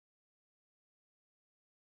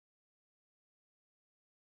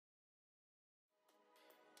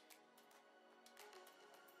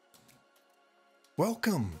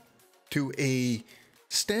Welcome to a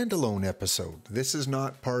standalone episode. This is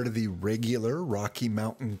not part of the regular Rocky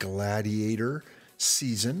Mountain Gladiator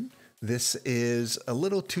season. This is a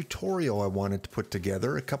little tutorial I wanted to put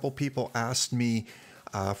together. A couple people asked me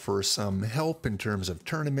for some help in terms of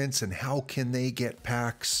tournaments and how can they get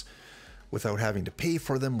packs without having to pay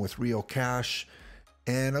for them with real cash.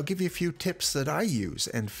 And I'll give you a few tips that I use,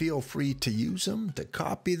 and feel free to use them, to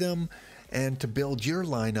copy them, and to build your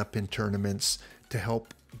lineup in tournaments to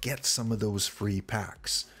help get some of those free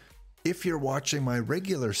packs. If you're watching my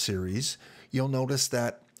regular series, you'll notice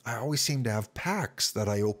that I always seem to have packs that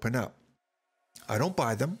I open up. I don't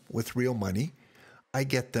buy them with real money. I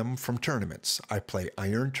get them from tournaments. I play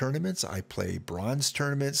iron tournaments. I play bronze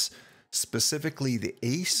tournaments, specifically the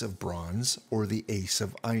Ace of Bronze or the Ace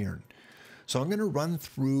of Iron. So I'm going to run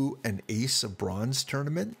through an Ace of Bronze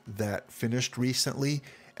tournament that finished recently,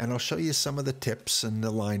 and I'll show you some of the tips and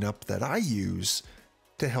the lineup that I use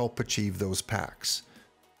to help achieve those packs.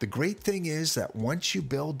 The great thing is that once you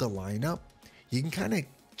build the lineup, you can kind of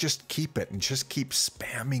just keep it and just keep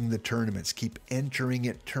spamming the tournaments, keep entering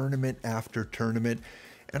it tournament after tournament.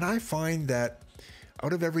 And I find that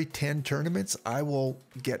out of every 10 tournaments, I will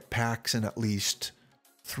get packs in at least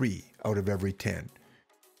 3 out of every 10,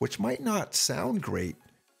 which might not sound great,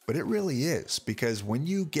 but it really is, because when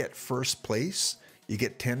you get first place, you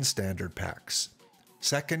get 10 standard packs.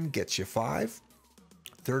 Second gets you 5.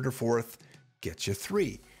 Third or fourth gets you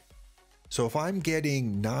 3. So if I'm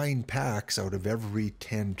getting 9 packs out of every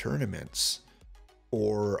 10 tournaments,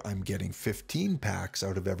 or I'm getting 15 packs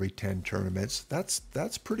out of every 10 tournaments,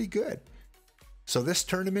 that's pretty good. So this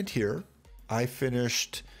tournament here, I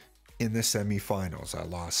finished in the semifinals. I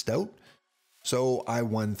lost out, so I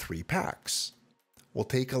won 3 packs. We'll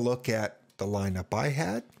take a look at the lineup I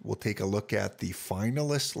had. We'll take a look at the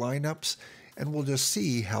finalist lineups, and we'll just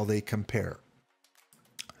see how they compare.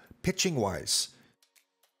 Pitching wise,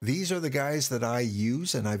 these are the guys that I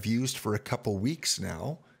use and I've used for a couple weeks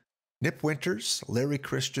now. Nip Winters, Larry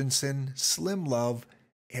Christensen, Slim Love,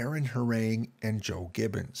 Aaron Harang, and Joe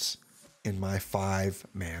Gibbons in my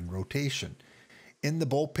 5-man rotation. In the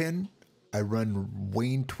bullpen, I run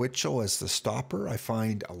Wayne Twitchell as the stopper. I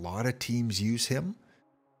find a lot of teams use him.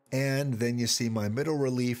 And then you see my middle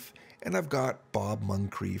relief, and I've got Bob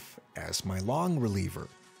Moncrief as my long reliever.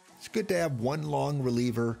 It's good to have one long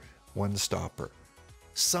reliever, one stopper.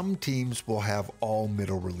 Some teams will have all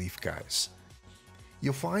middle relief guys.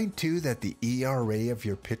 You'll find too that the ERA of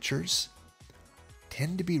your pitchers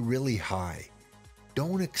tend to be really high.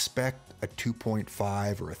 Don't expect a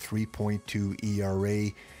 2.5 or a 3.2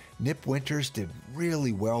 ERA. Nip Winters did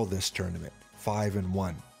really well this tournament,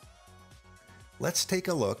 5-1. Let's take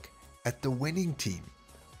a look at the winning team,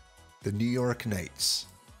 the New York Knights.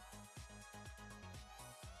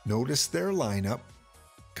 Notice their lineup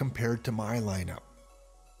compared to my lineup.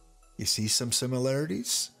 You see some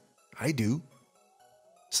similarities? I do.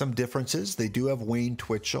 Some differences. They do have Wayne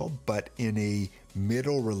Twitchell, but in a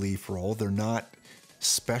middle relief role. They're not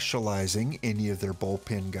specializing any of their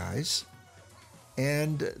bullpen guys.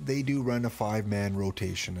 And they do run a 5-man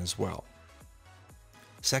rotation as well.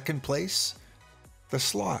 Second place, the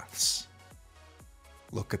Sloths.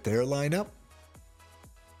 Look at their lineup.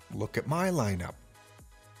 Look at my lineup.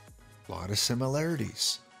 A lot of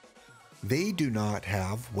similarities. They do not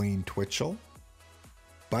have Wayne Twitchell,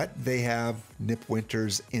 but they have Nip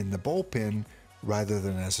Winters in the bullpen rather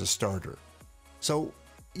than as a starter. So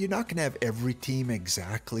you're not going to have every team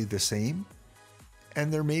exactly the same.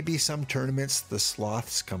 And there may be some tournaments the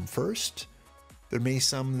Sloths come first. There may be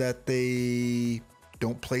some that they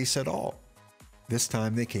don't place at all. This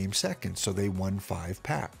time they came second, so they won 5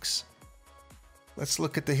 packs. Let's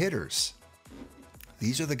look at the hitters.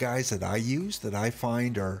 These are the guys that I use that I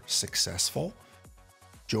find are successful.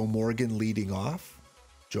 Joe Morgan leading off.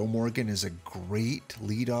 Joe Morgan is a great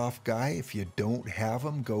leadoff guy. If you don't have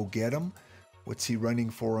him, go get him. What's he running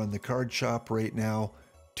for on the card shop right now?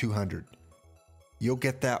 200. You'll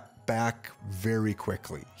get that back very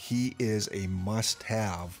quickly. He is a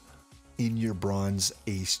must-have in your bronze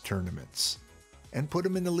ace tournaments. And put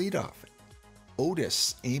him in the leadoff.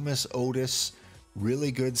 Otis, Amos Otis,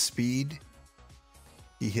 really good speed.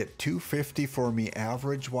 He hit 250 for me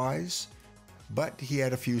average-wise, but he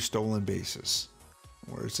had a few stolen bases.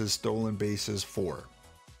 Where's his stolen bases? 4.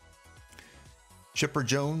 Chipper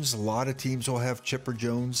Jones, a lot of teams will have Chipper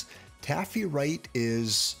Jones. Taffy Wright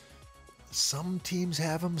is, some teams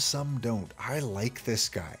have him, some don't. I like this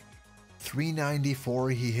guy.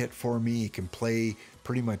 394 he hit for me. He can play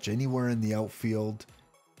pretty much anywhere in the outfield.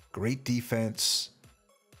 Great defense.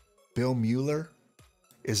 Bill Mueller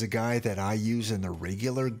is a guy that I use in the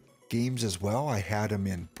regular games as well. I had him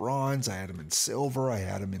in bronze, I had him in silver, I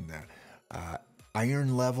had him in the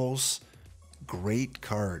iron levels. Great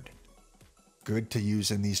card. Good to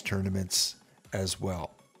use in these tournaments as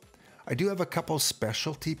well. I do have a couple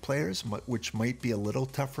specialty players, which might be a little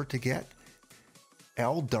tougher to get.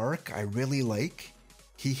 L Dark, I really like.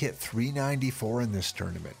 He hit 394 in this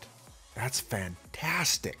tournament. That's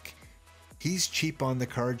fantastic. He's cheap on the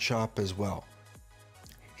card shop as well.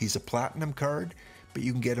 He's a platinum card, but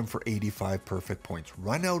you can get him for 85 perfect points.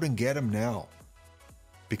 Run out and get him now.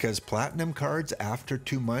 Because platinum cards, after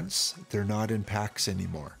 2 months, they're not in packs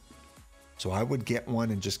anymore. So I would get one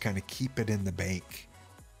and just kind of keep it in the bank.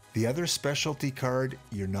 The other specialty card,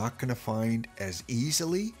 you're not going to find as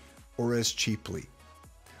easily or as cheaply.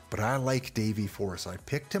 But I like Davey Force. I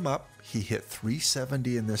picked him up. He hit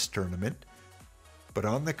 370 in this tournament. But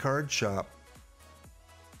on the card shop,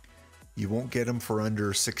 you won't get him for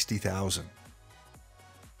under 60,000.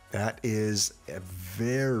 That is a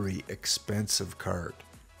very expensive card.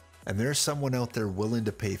 And there's someone out there willing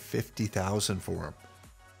to pay 50,000 for him.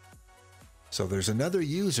 So there's another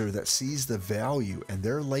user that sees the value and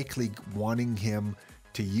they're likely wanting him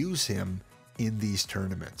to use him in these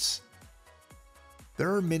tournaments.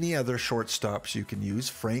 There are many other shortstops you can use.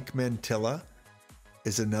 Frank Mantilla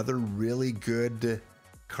is another really good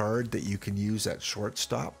card that you can use at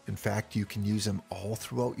shortstop. In fact, you can use him all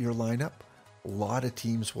throughout your lineup. A lot of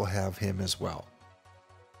teams will have him as well.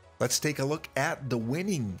 Let's take a look at the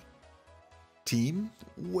winning team.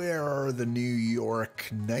 Where are the New York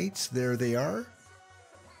Knights? There they are.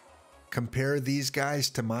 Compare these guys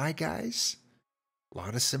to my guys. A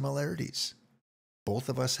lot of similarities. Both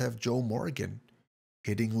of us have Joe Morgan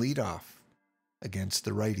hitting leadoff against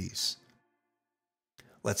the righties.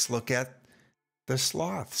 Let's look at the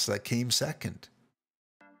Sloths that came second.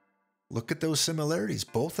 Look at those similarities.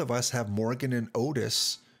 Both of us have Morgan and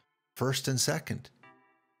Otis first and second.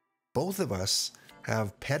 Both of us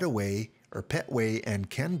have Petway and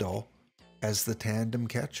Kendall as the tandem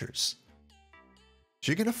catchers.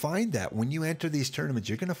 So you're going to find that when you enter these tournaments,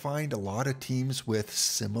 you're going to find a lot of teams with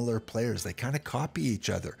similar players. They kind of copy each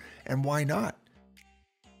other. And why not?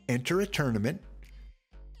 Enter a tournament.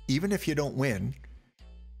 Even if you don't win,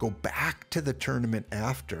 go back to the tournament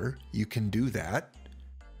after. You can do that.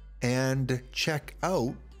 And check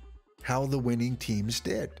out how the winning teams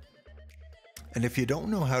did. And if you don't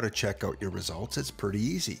know how to check out your results, it's pretty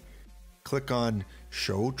easy. Click on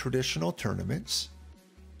Show Traditional Tournaments.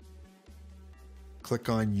 Click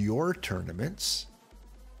on Your Tournaments.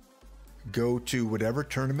 Go to whatever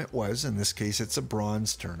tournament was. In this case, it's a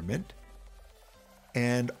bronze tournament.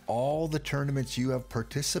 And all the tournaments you have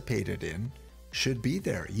participated in should be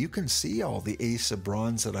there. You can see all the ace of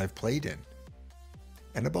bronze that I've played in.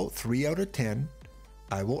 And about 3 out of 10,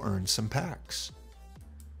 I will earn some packs.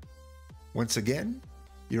 Once again,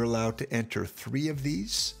 you're allowed to enter 3 of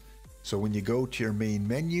these. So when you go to your main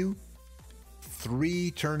menu,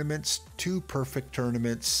 3 tournaments, 2 perfect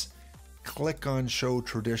tournaments, click on Show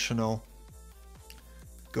Traditional,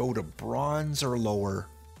 go to bronze or lower,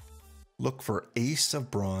 look for ace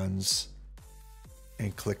of bronze,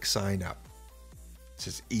 and click sign up. It's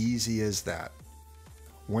as easy as that.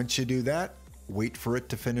 Once you do that, wait for it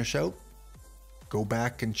to finish out, go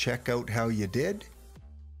back and check out how you did,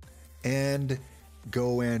 and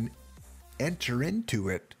go and enter into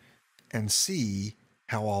it and see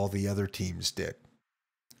how all the other teams did.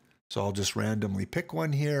 So I'll just randomly pick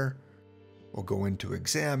one here. We'll go into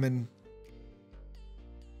examine.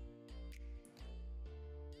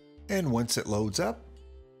 And once it loads up,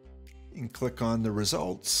 you can click on the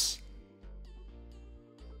results.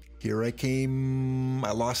 Here I came,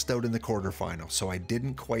 I lost out in the quarterfinal, so I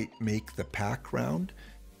didn't quite make the pack round,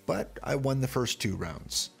 but I won the first 2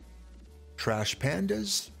 rounds. Trash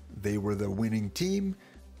Pandas, they were the winning team.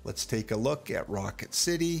 Let's take a look at Rocket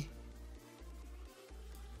City.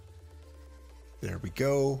 There we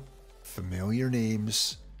go. Familiar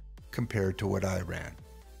names compared to what I ran.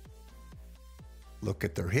 Look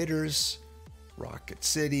at their hitters. Rocket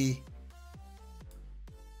City.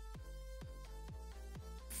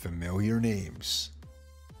 Familiar names.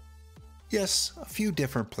 Yes, a few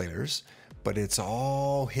different players, but it's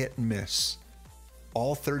all hit and miss.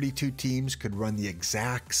 All 32 teams could run the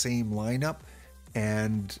exact same lineup,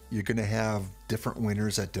 and you're going to have different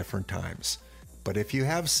winners at different times. But if you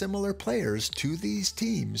have similar players to these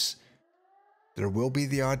teams, there will be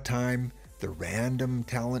the odd time the random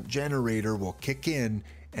talent generator will kick in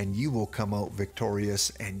and you will come out victorious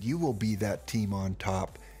and you will be that team on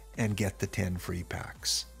top and get the 10 free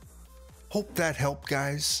packs. Hope that helped,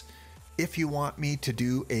 guys. If you want me to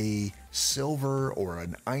do a silver or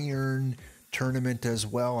an iron tournament as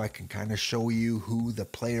well. I can kind of show you who the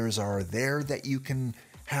players are there that you can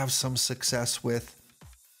have some success with.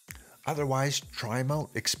 Otherwise, try them out,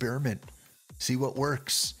 experiment, see what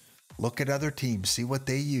works. Look at other teams, see what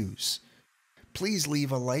they use. Please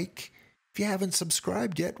leave a like. If you haven't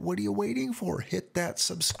subscribed yet, what are you waiting for? Hit that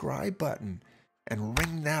subscribe button and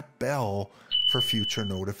ring that bell for future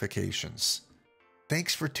notifications.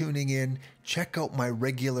 Thanks for tuning in. Check out my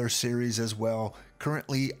regular series as well.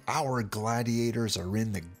 Currently, our Gladiators are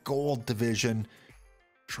in the gold division,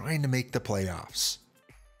 trying to make the playoffs.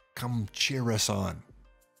 Come cheer us on.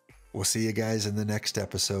 We'll see you guys in the next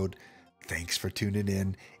episode. Thanks for tuning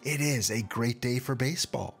in. It is a great day for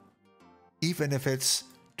baseball. Even if it's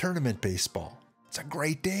tournament baseball, it's a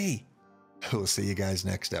great day. We'll see you guys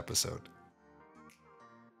next episode.